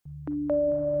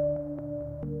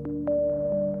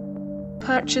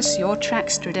Purchase your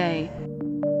tracks today.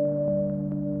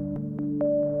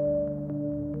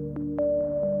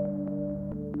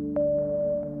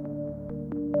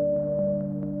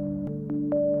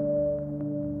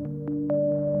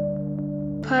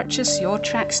 Purchase your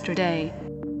tracks today.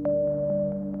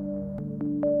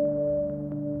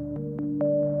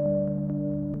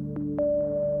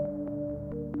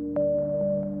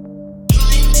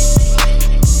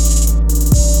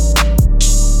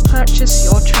 Purchase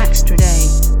your tracks today.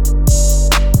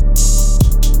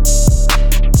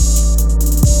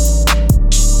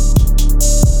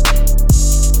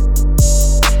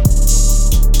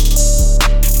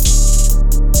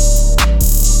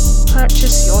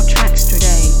 Purchase your tracks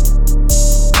today.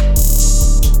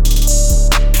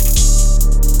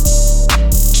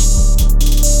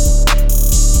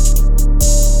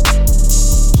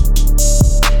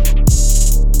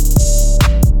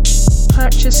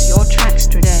 Purchase your tracks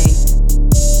today.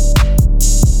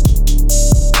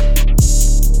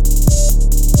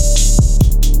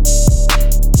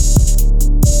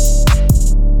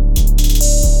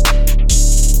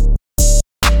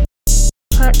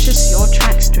 Purchase your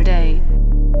tracks today.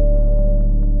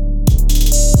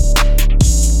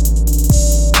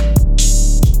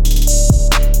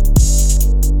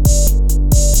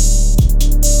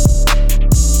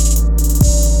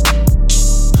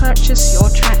 Purchase your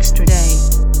tracks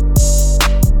today.